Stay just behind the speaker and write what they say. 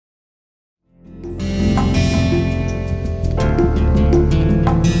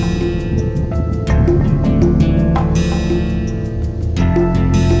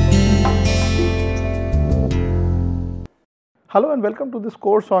Hello and welcome to this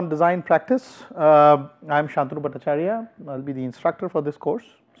course on design practice. I am Shantanu Bhattacharya. I will be the instructor for this course.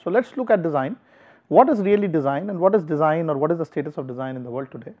 So, let us look at design. What is really design and what is design, or what is the status of design in the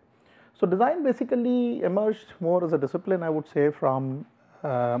world today? So, design basically emerged more as a discipline, I would say, from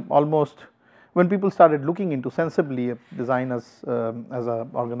almost when people started looking into sensibly design as a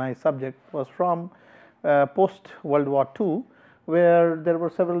organized subject was from post World War II, where there were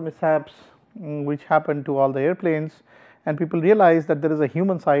several mishaps which happened to all the airplanes, and people realized that there is a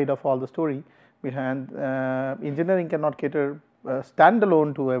human side of all the story behind. Engineering cannot cater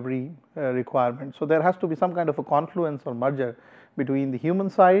standalone to every requirement. So, there has to be some kind of a confluence or merger between the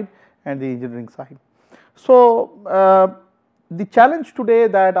human side and the engineering side. So, the challenge today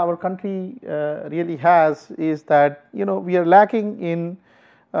that our country really has is that we are lacking in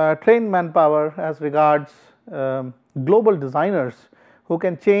trained manpower as regards global designers who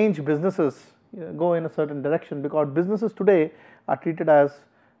can change businesses go in a certain direction, because businesses today are treated as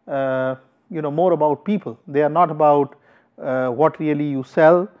more about people. They are not about what really you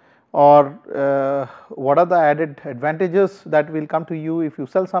sell, or what are the added advantages that will come to you if you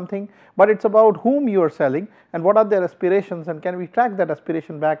sell something, but it is about whom you are selling and what are their aspirations, and can we track that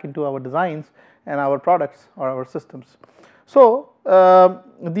aspiration back into our designs and our products or our systems. So,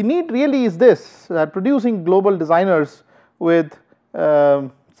 the need really is this, that producing global designers with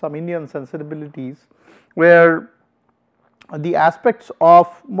some Indian sensibilities, where the aspects of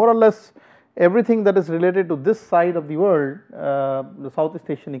more or less everything that is related to this side of the world, the Southeast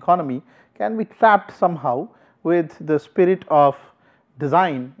Asian economy, can be trapped somehow with the spirit of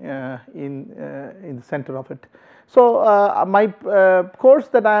design in the center of it. So, my course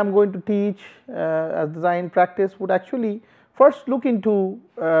that I am going to teach as design practice would actually first look into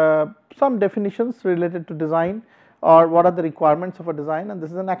some definitions related to design, or what are the requirements of a design, and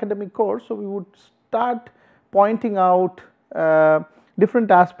this is an academic course. So, we would start pointing out different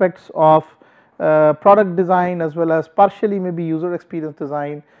aspects of product design as well as partially maybe user experience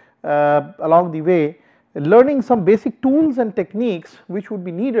design along the way, learning some basic tools and techniques which would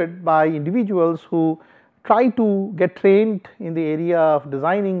be needed by individuals who try to get trained in the area of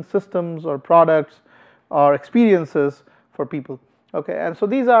designing systems or products or experiences for people. Okay. And so,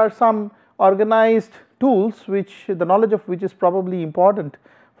 these are some organized tools which the knowledge of which is probably important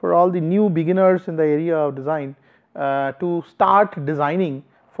for all the new beginners in the area of design to start designing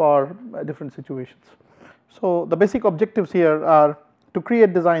for different situations. So, the basic objectives here are to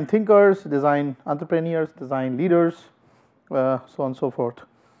create design thinkers, design entrepreneurs, design leaders, so on and so forth.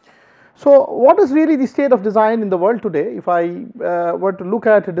 So, what is really the state of design in the world today? If I were to look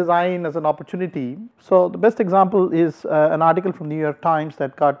at design as an opportunity, so the best example is an article from New York Times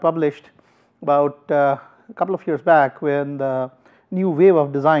that got published about a couple of years back, when the new wave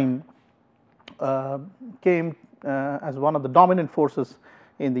of design came as one of the dominant forces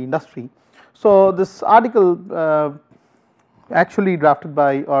in the industry. So, this article actually drafted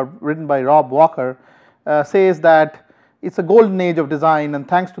by or written by Rob Walker says that it is a golden age of design, and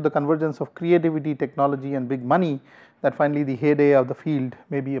thanks to the convergence of creativity, technology and big money, that finally the heyday of the field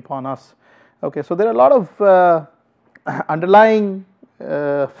may be upon us. Okay. So, there are a lot of underlying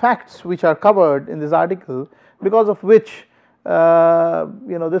facts which are covered in this article, because of which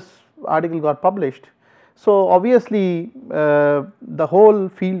this article got published. So, obviously the whole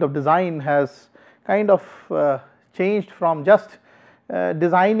field of design has kind of changed from just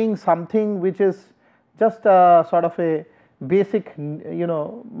designing something which is just a sort of a basic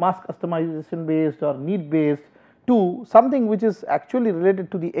mass customization based or need based, to something which is actually related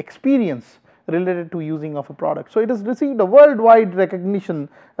to the experience related to using of a product. So, it has received a worldwide recognition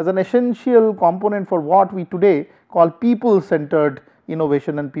as an essential component for what we today call people centered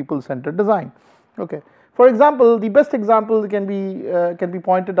innovation and people centered design. Okay. For example, the best example can be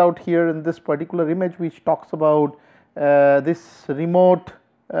pointed out here in this particular image, which talks about this remote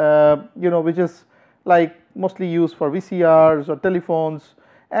which is like mostly used for VCRs or telephones,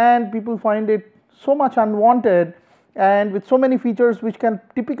 and people find it so much unwanted and with so many features which can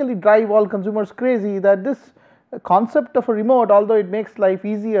typically drive all consumers crazy, that this concept of a remote, although it makes life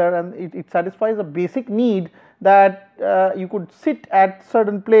easier and it satisfies a basic need that you could sit at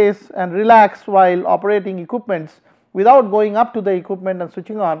certain place and relax while operating equipments without going up to the equipment and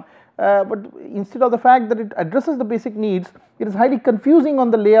switching on, but instead of the fact that it addresses the basic needs, it is highly confusing on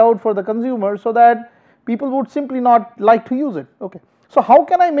the layout for the consumer, so that people would simply not like to use it. Okay. So, how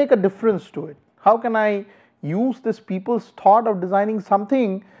can I make a difference to it? How can I use this people's thought of designing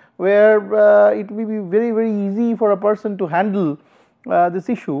something where it will be very easy for a person to handle this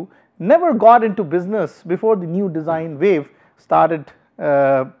issue? Never got into business before the new design wave started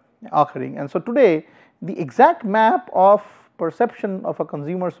occurring. And so, today the exact map of perception of a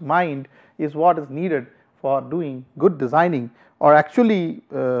consumer's mind is what is needed for doing good designing, or actually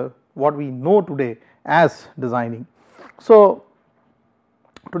what we know today as designing. So,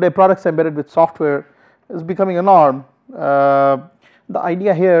 today products embedded with software is becoming a norm. The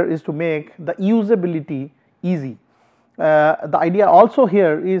idea here is to make the usability easy. The idea also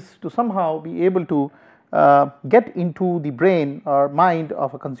here is to somehow be able to get into the brain or mind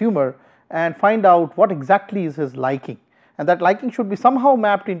of a consumer and find out what exactly is his liking, and that liking should be somehow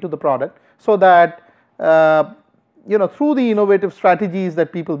mapped into the product, so that through the innovative strategies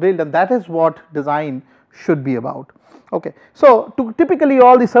that people build, and that is what design should be about. Okay. So, typically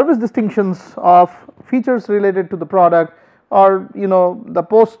all the service distinctions of features related to the product, or the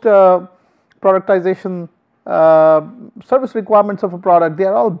post productization service requirements of a product, they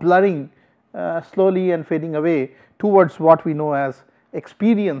are all blurring slowly and fading away towards what we know as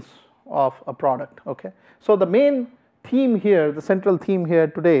experience of a product. Okay. So, the main theme here, the central theme here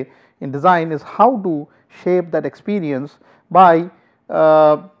today in design is how to shape that experience by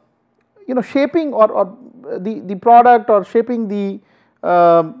shaping or the product, or shaping the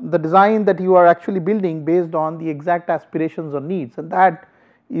design that you are actually building based on the exact aspirations or needs, and that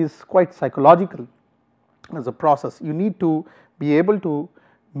is quite psychological as a process. You need to be able to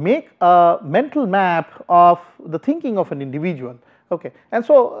make a mental map of the thinking of an individual. Okay. And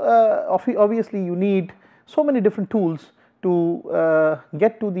so obviously you need so many different tools to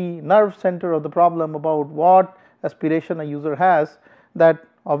get to the nerve center of the problem about what aspiration a user has, that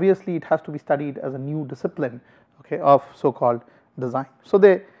obviously it has to be studied as a new discipline, okay, of so called design. So,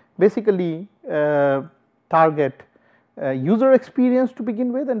 they basically target user experience to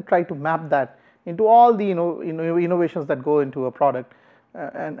begin with and try to map that into all the innovations that go into a product,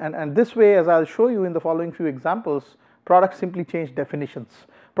 and this way, as I will show you in the following few examples, products simply change definitions,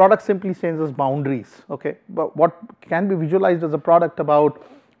 product simply changes boundaries. Okay. But what can be visualized as a product about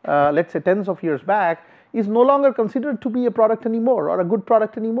let us say tens of years back is no longer considered to be a product anymore, or a good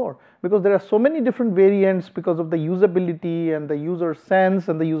product anymore, because there are so many different variants because of the usability and the user sense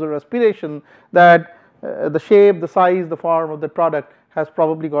and the user aspiration, that the shape, the size, the form of the product has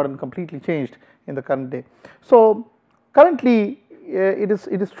probably gotten completely changed in the current day. So, currently it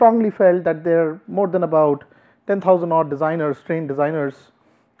is strongly felt that there are more than about 10,000 odd designers, trained designers,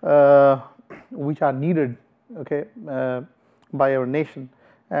 which are needed, okay, by our nation,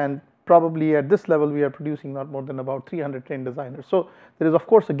 and probably at this level we are producing not more than about 300 trained designers. So, there is of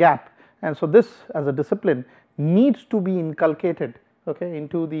course a gap, and so this as a discipline needs to be inculcated, okay,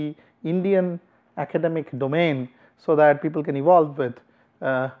 into the Indian academic domain, so that people can evolve with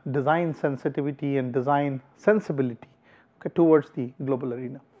design sensitivity and design sensibility, okay, towards the global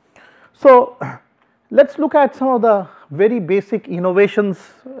arena. So, let us look at some of the very basic innovations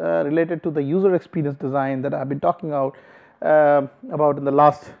related to the user experience design that I have been talking about in the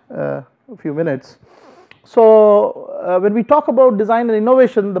last few minutes. So, when we talk about design and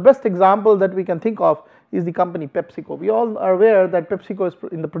innovation, the best example that we can think of is the company PepsiCo. We all are aware that PepsiCo is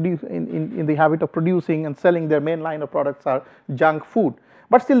in the habit of producing and selling. Their main line of products are junk food,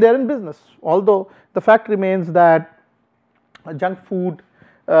 but still they are in business, although the fact remains that junk food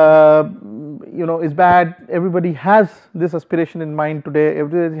is bad. Everybody has this aspiration in mind today,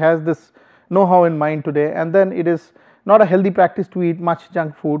 everybody has this know-how in mind today, and then it is not a healthy practice to eat much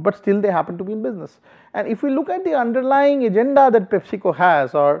junk food, but still they happen to be in business. And if we look at the underlying agenda that PepsiCo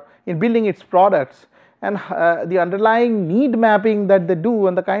has, or in building its products, and the underlying need mapping that they do,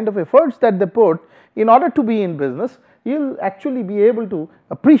 and the kind of efforts that they put in order to be in business, you will actually be able to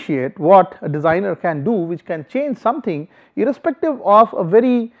appreciate what a designer can do, which can change something irrespective of a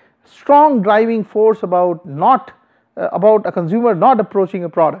very strong driving force about about a consumer not approaching a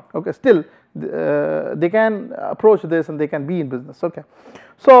product. Okay. Still they can approach this and they can be in business. Okay.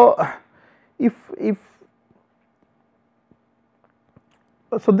 So,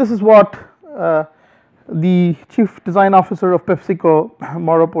 so this is what the chief design officer of PepsiCo,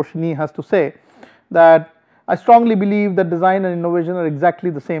 Mauro Porcini, has to say, that I strongly believe that design and innovation are exactly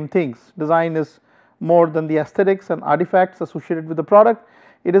the same things. Design is more than the aesthetics and artifacts associated with the product.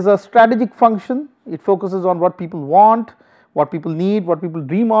 It is a strategic function. It focuses on what people want, what people need, what people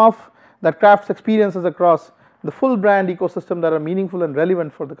dream of, that crafts experiences across the full brand ecosystem that are meaningful and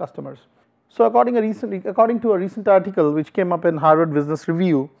relevant for the customers. So, according to a recent article which came up in Harvard Business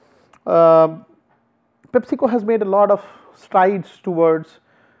Review, PepsiCo has made a lot of strides towards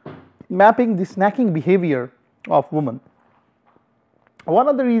mapping the snacking behavior of women. One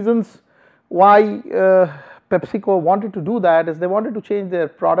of the reasons why PepsiCo wanted to do that is they wanted to change their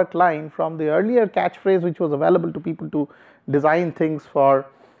product line from the earlier catchphrase which was available to people to design things for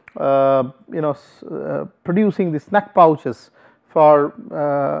producing the snack pouches for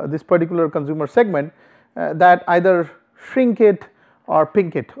this particular consumer segment that either shrink it or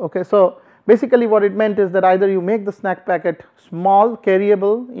pink it. Okay, so basically what it meant is that either you make the snack packet small,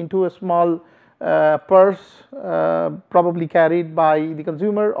 carryable into a small purse probably carried by the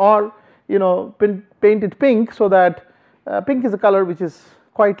consumer, or paint it pink, so that pink is a color which is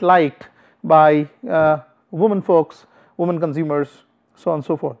quite liked by women folks, women consumers, so on and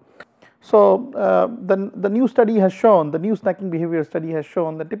so forth. So the new study has shown, the new snacking behavior study has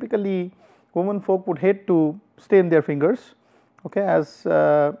shown that typically women folk would hate to stain their fingers, okay, as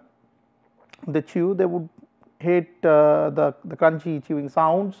they chew. They would hate the crunchy chewing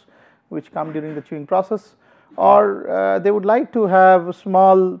sounds which come during the chewing process, or they would like to have a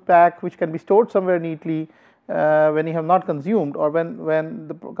small pack which can be stored somewhere neatly when you have not consumed, or when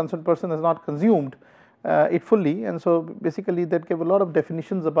the concerned person has not consumed it fully. And so basically that gave a lot of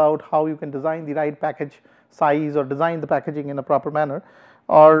definitions about how you can design the right package size or design the packaging in a proper manner,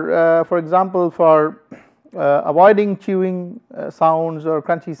 or for example, for avoiding chewing sounds or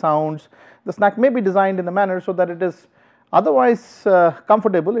crunchy sounds, the snack may be designed in a manner so that it is otherwise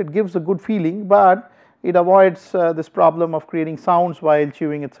comfortable, it gives a good feeling, but it avoids this problem of creating sounds while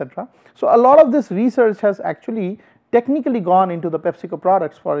chewing, etc. So a lot of this research has actually technically gone into the PepsiCo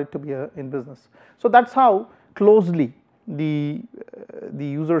products for it to be in business. So that is how closely the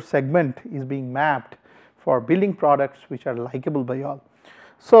user segment is being mapped for building products which are likable by all.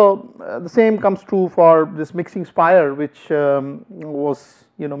 So the same comes true for this mixing spire, which was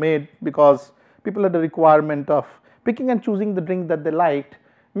made because people had a requirement of picking and choosing the drink that they liked,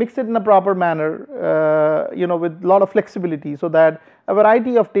 mix it in a proper manner, with a lot of flexibility, so that a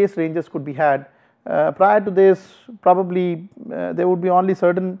variety of taste ranges could be had. Prior to this, probably there would be only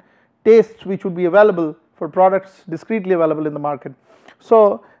certain tastes which would be available for products discreetly available in the market.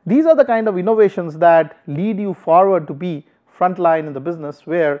 So these are the kind of innovations that lead you forward to be frontline in the business,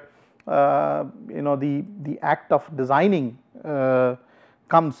 where the act of designing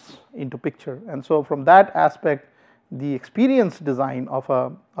comes into picture. And so from that aspect, the experience design of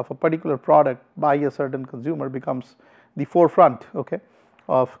a particular product by a certain consumer becomes the forefront, okay,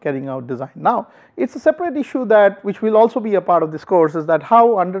 of carrying out design. Now it's a separate issue that which will also be a part of this course, is that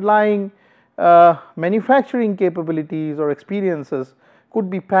how underlying manufacturing capabilities or experiences could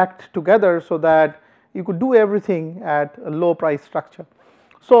be packed together so that you could do everything at a low price structure.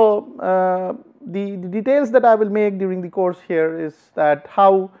 So the details that I will make during the course here is that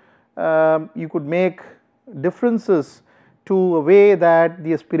how you could make differences to a way that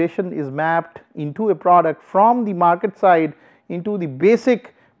the aspiration is mapped into a product from the market side into the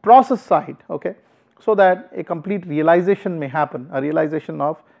basic process side, okay, so that a complete realization may happen, a realization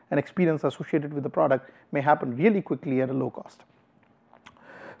of an experience associated with the product may happen really quickly at a low cost.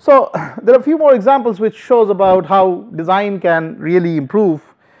 So there are a few more examples which shows about how design can really improve.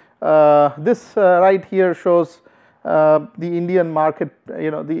 This right here shows the Indian market,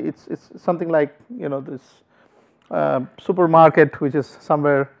 it's something like this supermarket which is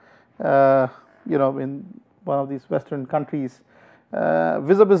somewhere in one of these western countries.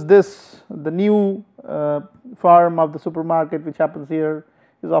 Vis-a-vis this, the new form of the supermarket which happens here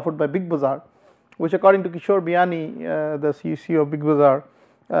is offered by Big Bazaar, which according to Kishore Biyani, the CEO of Big Bazaar,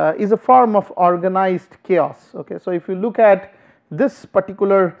 is a form of organized chaos. Okay, so if you look at this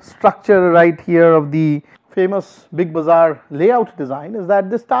particular structure right here of the famous Big Bazaar layout design, is that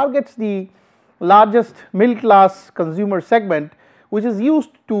this targets the largest middle class consumer segment, which is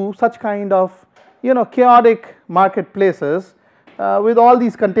used to such kind of chaotic marketplaces with all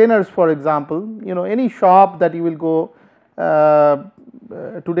these containers. For example, any shop that you will go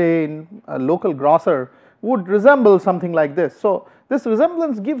today in a local grocer would resemble something like this. So this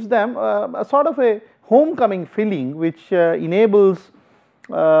resemblance gives them a sort of a homecoming feeling, which enables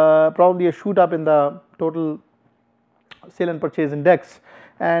probably a shoot up in the total sale and purchase index,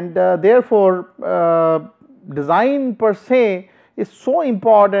 and therefore design per se is so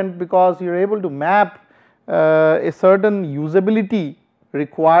important, because you are able to map a certain usability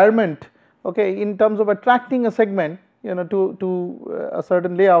requirement, okay, in terms of attracting a segment to a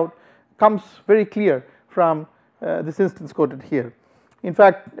certain layout, comes very clear from this instance quoted here. In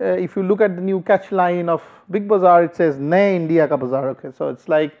fact, if you look at the new catch line of Big Bazaar, it says Nay India Ka Bazaar. Okay, so it's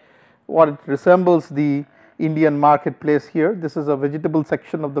like what it resembles the Indian marketplace here. This is a vegetable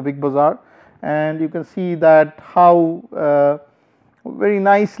section of the Big Bazaar, and you can see that how very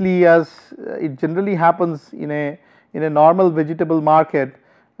nicely, as it generally happens in a normal vegetable market,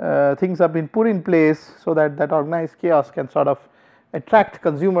 things have been put in place so that that organized chaos can sort of attract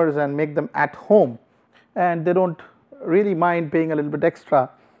consumers and make them at home, and they don't really mind paying a little bit extra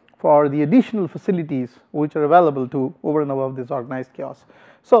for the additional facilities which are available to over and above this organized chaos.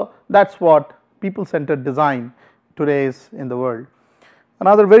 So, that is what people centered design today is in the world.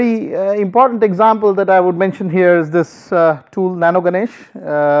 Another very important example that I would mention here is this tool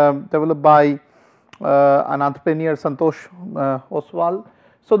NanoGanesh, developed by an entrepreneur, Santosh Oswal.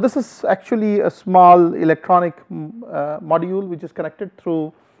 So, this is actually a small electronic module which is connected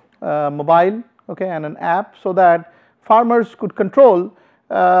through mobile, okay, and an app, so that farmers could control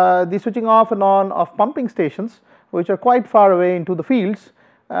the switching off and on of pumping stations which are quite far away into the fields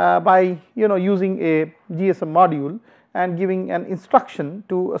by using a GSM module and giving an instruction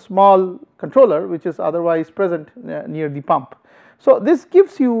to a small controller which is otherwise present near the pump. So, this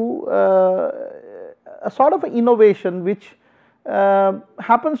gives you a sort of an innovation which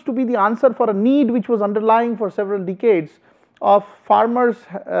happens to be the answer for a need which was underlying for several decades of farmers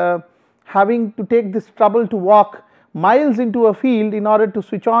having to take this trouble to walk miles into a field in order to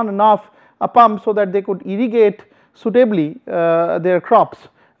switch on and off a pump so that they could irrigate suitably their crops.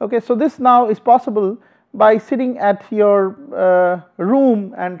 Okay, so, this now is possible by sitting at your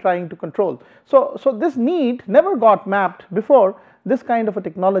room and trying to control. So, this need never got mapped before this kind of a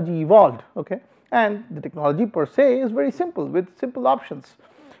technology evolved, okay, and the technology per se is very simple with simple options.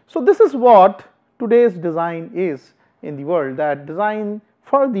 So, this is what today's design is in the world, that design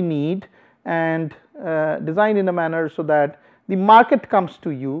for the need and design in a manner so that the market comes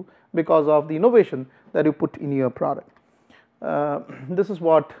to you because of the innovation that you put in your product. This is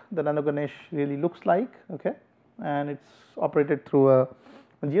what the NanoGanesh really looks like, okay, and it is operated through a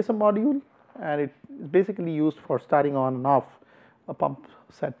GSM module, and it is basically used for starting on and off a pump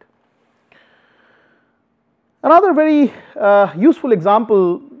set. Another very useful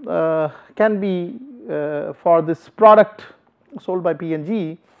example can be for this product sold by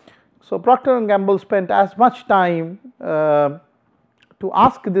P&G. So, Procter & Gamble spent as much time to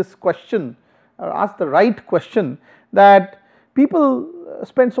ask this question or ask the right question, that people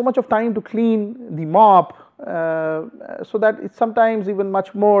spend so much of time to clean the mop, so that it is sometimes even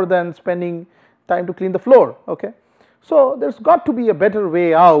much more than spending time to clean the floor, okay. So, there has got to be a better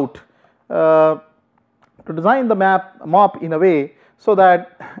way out to design the mop in a way so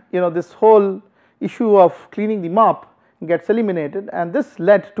that this whole issue of cleaning the mop gets eliminated, and this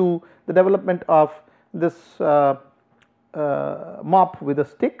led to the development of this mop with a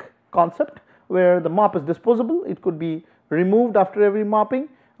stick concept, where the mop is disposable, it could be removed after every mopping,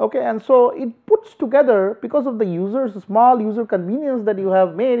 okay, and so it puts together, because of the small user convenience that you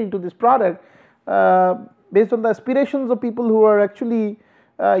have made into this product, based on the aspirations of people who are actually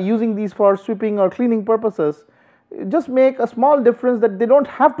using these for sweeping or cleaning purposes, just make a small difference that they do not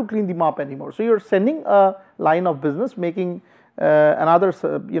have to clean the mop anymore. So, you are sending a line of business, making another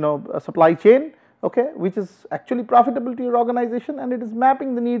a supply chain, okay, which is actually profitable to your organization, and it is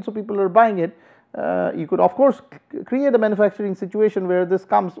mapping the needs so people are buying it. You could of course create a manufacturing situation where this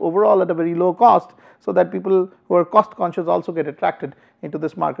comes overall at a very low cost, so that people who are cost conscious also get attracted into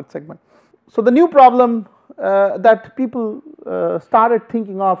this market segment. So, the new problem that people started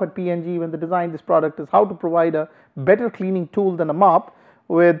thinking of at P&G when they designed this product is how to provide a better cleaning tool than a mop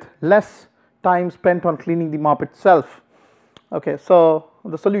with less time spent on cleaning the mop itself. Okay, so,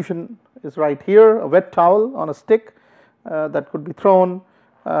 the solution is right here, a wet towel on a stick that could be thrown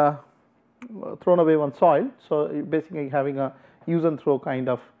away on soil. So, basically having a use and throw kind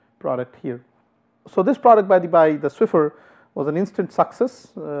of product here. So, this product by the Swiffer was an instant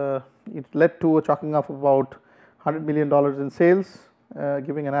success. It led to a chalking of about $100 million in sales,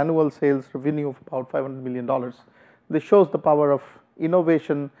 giving an annual sales revenue of about $500 million. This shows the power of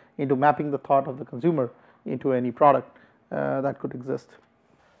innovation into mapping the thought of the consumer into any product that could exist.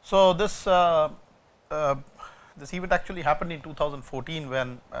 So, this event actually happened in 2014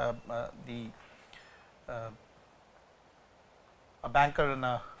 when a banker in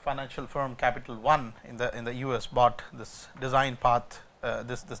a financial firm, Capital One in the US, bought this design path,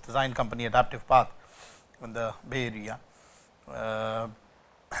 this design company, Adaptive Path, in the Bay Area.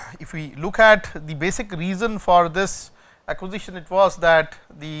 If we look at the basic reason for this acquisition, it was that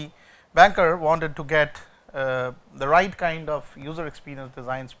the banker wanted to get the right kind of user experience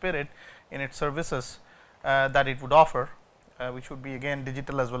design spirit in its services that it would offer, which would be again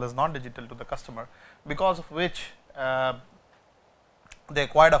digital as well as non-digital to the customer, because of which they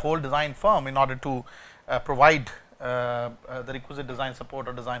acquired a whole design firm in order to provide the requisite design support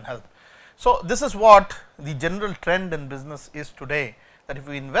or design help. So, this is what the general trend in business is today, that if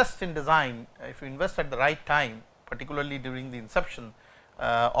we invest in design, if we invest at the right time, particularly during the inception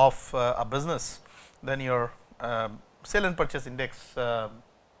of a business, then your sale and purchase index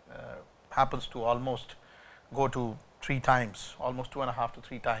happens to almost go to 3 times, almost 2.5 to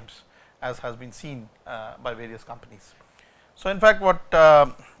 3 times, as has been seen by various companies. So, in fact, what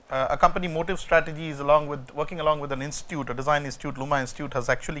a company Motive Strategies working along with an institute, a design institute, Luma Institute, has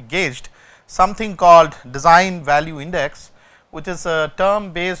actually gauged something called design value index, which is a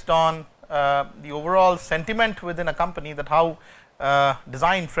term based on the overall sentiment within a company, that how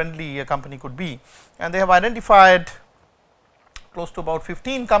design friendly a company could be. And they have identified close to about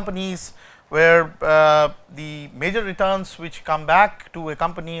 15 companies where the major returns which come back to a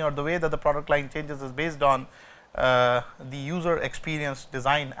company, or the way that the product line changes, is based on the user experience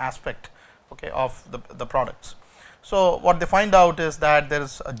design aspect, okay, of the products. So, what they find out is that there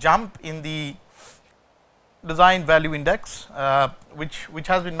is a jump in the design value index, which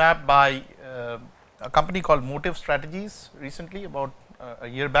has been mapped by a company called Motive Strategies recently, about a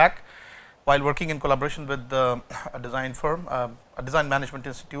year back, while working in collaboration with a design firm, a design management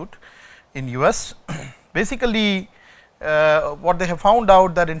institute in US. Basically, what they have found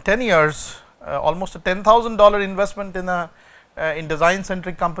out, that in 10 years almost a $10,000 investment in design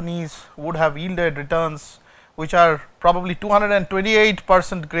centric companies would have yielded returns which are probably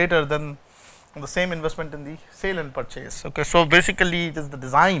 228% greater than the same investment in the sale and purchase. Okay. So, basically it is the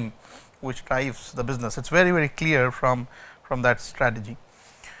design which drives the business. It is very, very clear from that strategy.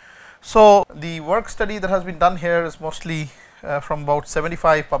 So, the work study that has been done here is mostly from about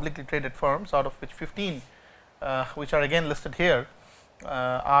 75 publicly traded firms, out of which 15 which are again listed here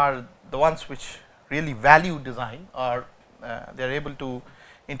are the ones which really value design, or they are able to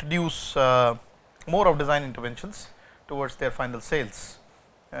introduce more of design interventions towards their final sales.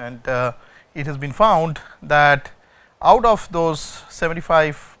 And it has been found that out of those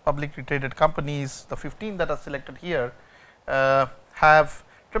 75 publicly traded companies, the 15 that are selected here have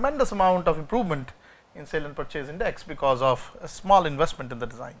tremendous amount of improvement in sale and purchase index because of a small investment in the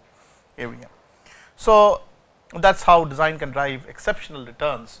design area. So, that is how design can drive exceptional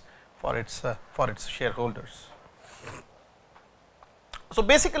returns for its shareholders. So,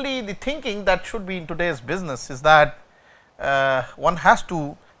 basically the thinking that should be in today's business is that one has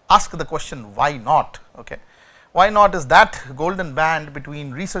to ask the question, why not? Okay. Why not is that golden band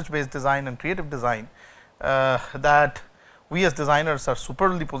between research based design and creative design that we as designers are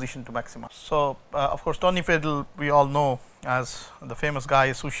superbly positioned to maximize. So, of course, Tony Fadell we all know as the famous guy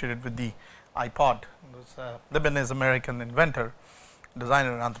associated with the iPod. He was a Lebanese American inventor,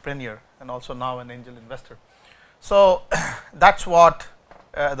 designer, entrepreneur, and also now an angel investor. So, that is what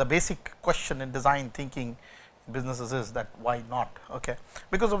the basic question in design thinking in businesses is, that why not? Okay.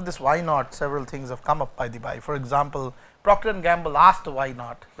 Because of this why not, several things have come up by the by. For example, Procter and Gamble asked why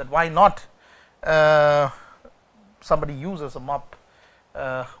not, that why not somebody uses a mop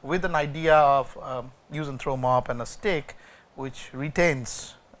with an idea of use and throw mop and a stick which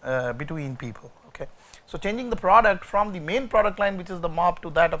retains between people. Okay. So, changing the product from the main product line, which is the mop, to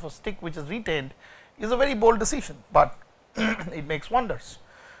that of a stick which is retained, is a very bold decision, but it makes wonders.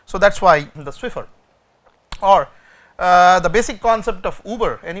 So, that is why the Swiffer, or the basic concept of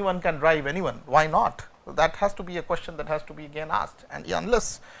Uber, anyone can drive anyone, why not? So, that has to be a question that has to be again asked, and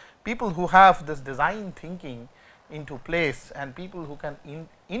unless people who have this design thinking into place and people who can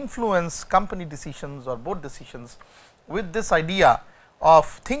influence company decisions or board decisions with this idea of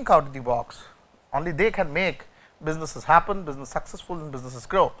think out of the box, only they can make businesses happen, business successful, and businesses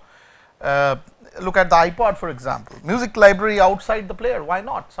grow. Look at the iPod, for example, music library outside the player, why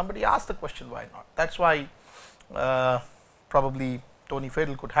not? Somebody asked the question, why not? That is why probably Tony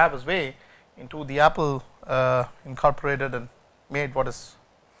Fadell could have his way into the Apple Incorporated and made what is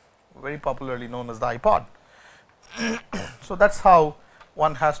very popularly known as the iPod. So, that is how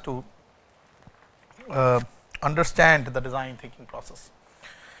one has to understand the design thinking process.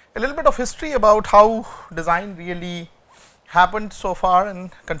 A little bit of history about how design really happened so far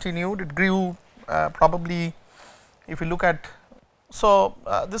and continued. It grew probably, if you look at, so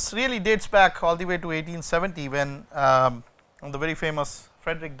this really dates back all the way to 1870, when the very famous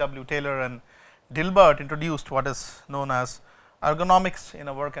Frederick W. Taylor and Dilbert introduced what is known as ergonomics in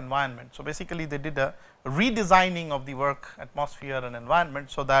a work environment. So, basically they did a redesigning of the work atmosphere and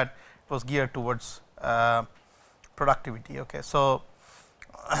environment, so that it was geared towards productivity. Okay. So,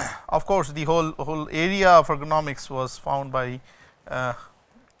 of course, the whole area of ergonomics was found by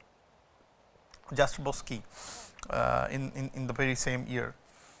Jastrowski in the very same year.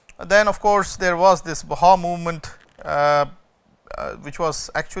 Then, of course, there was this Boho movement, which was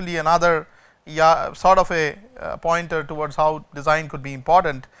actually another sort of a pointer towards how design could be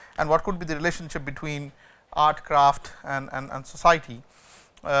important and what could be the relationship between art, craft, and society.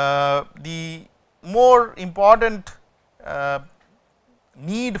 The more important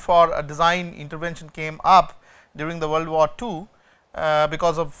need for a design intervention came up during the World War II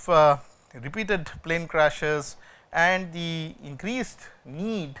because of repeated plane crashes and the increased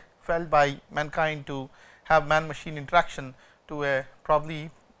need felt by mankind to have man machine interaction to a probably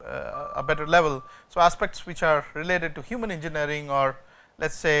a better level. So, aspects which are related to human engineering, or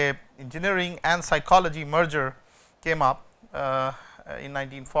let us say engineering and psychology merger, came up in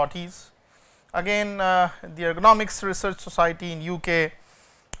 1940s. Again the Ergonomics Research Society in UK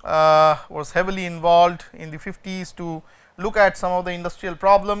was heavily involved in the 50s to look at some of the industrial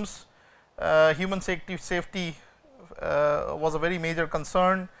problems. Human safety was a very major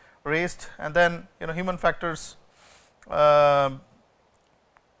concern raised, and then human factors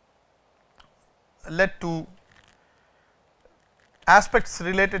led to aspects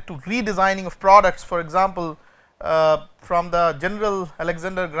related to redesigning of products. For example, from the General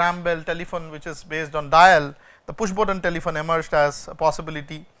Alexander Graham Bell telephone, which is based on dial, the push button telephone emerged as a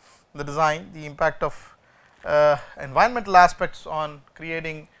possibility in the design. The impact of environmental aspects on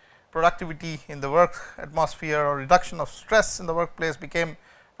creating productivity in the work atmosphere or reduction of stress in the workplace became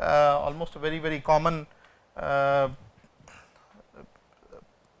almost a very common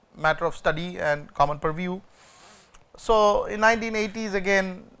matter of study and common purview. So, in 1980s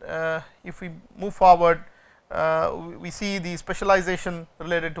again, if we move forward, we see the specialization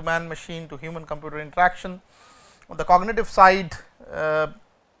related to man machine to human computer interaction. On the cognitive side,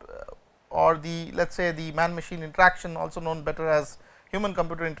 or the let us say the man machine interaction, also known better as human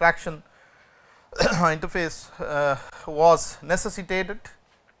computer interaction interface, was necessitated.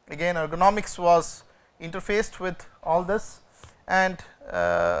 Again, ergonomics was interfaced with all this, and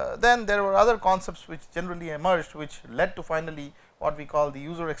then there were other concepts which generally emerged, which led to finally what we call the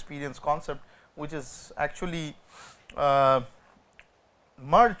user experience concept, which is actually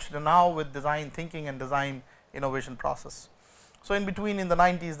merged now with design thinking and design innovation process. So, in between, in the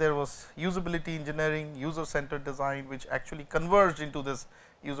 90s there was usability engineering, user centered design, which actually converged into this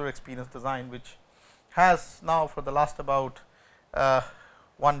user experience design, which has now for the last about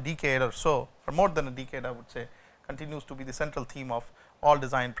 1 decade or so, or more than a decade I would say, continues to be the central theme of all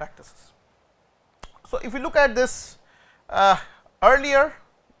design practices. So, if we look at this earlier,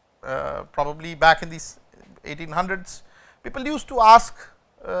 probably back in the 1800s, people used to ask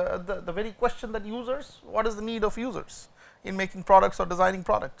the very question that users, what is the need of users in making products or designing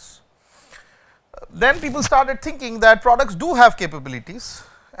products. Then people started thinking that products do have capabilities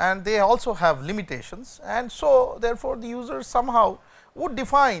and they also have limitations, and so therefore, the users somehow would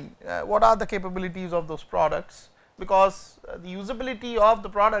define what are the capabilities of those products, because the usability of the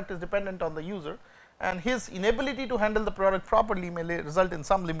product is dependent on the user, and his inability to handle the product properly may result in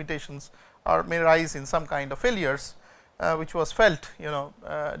some limitations or may rise in some kind of failures, which was felt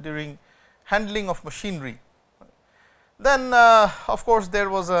during handling of machinery. Then of course, there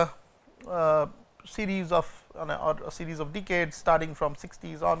was a series of decades starting from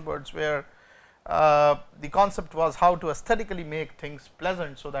 60s onwards, where the concept was how to aesthetically make things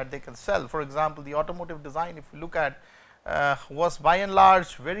pleasant so that they can sell. For example, the automotive design, if you look at, was by and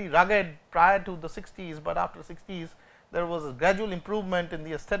large very rugged prior to the 60s, but after 60s there was a gradual improvement in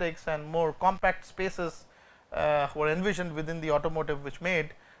the aesthetics and more compact spaces were envisioned within the automotive, which made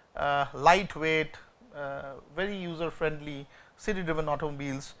lightweight, very user friendly city driven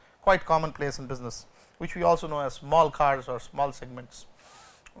automobiles quite commonplace in business, which we also know as small cars or small segments.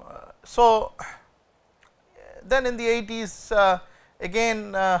 So, then in the 80s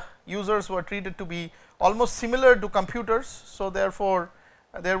again users were treated to be almost similar to computers. So, therefore,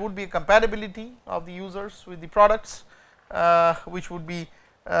 there would be a compatibility of the users with the products which would be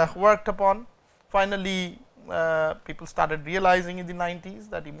worked upon. Finally, people started realizing in the 90s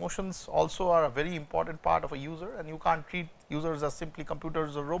that emotions also are a very important part of a user, and you can't treat users as simply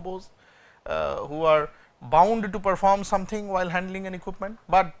computers or robots who are bound to perform something while handling an equipment,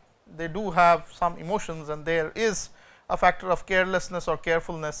 but they do have some emotions, and there is a factor of carelessness or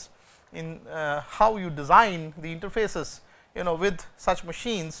carefulness in how you design the interfaces with such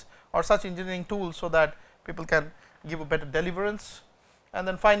machines or such engineering tools, so that people can give a better deliverance. And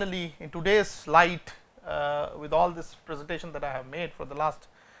then finally, in today's light, with all this presentation that I have made for the last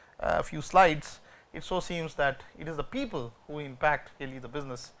few slides, it so seems that it is the people who impact really the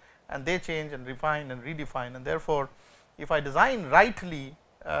business, and they change and refine and redefine, and therefore, if I design rightly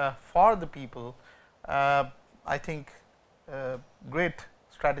for the people, I think great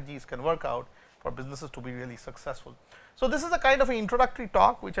strategies can work out for businesses to be really successful. So, this is a kind of an introductory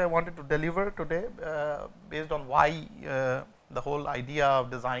talk which I wanted to deliver today, based on why the whole idea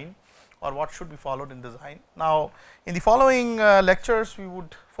of design or what should be followed in design. Now, in the following lectures, we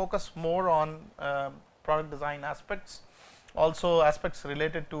would focus more on product design aspects, also aspects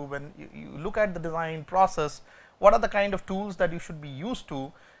related to when you look at the design process, what are the kind of tools that you should be used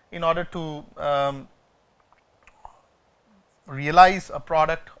to in order to realize a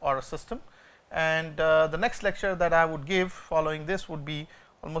product or a system. And the next lecture that I would give following this would be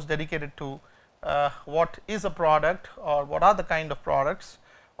almost dedicated to what is a product, or what are the kind of products,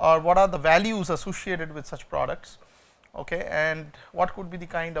 or what are the values associated with such products, okay, and what could be the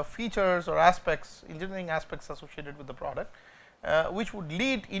kind of features or aspects, engineering aspects associated with the product, which would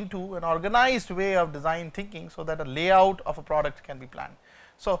lead into an organized way of design thinking, so that a layout of a product can be planned.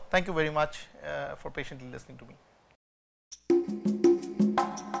 So, thank you very much for patiently listening to me.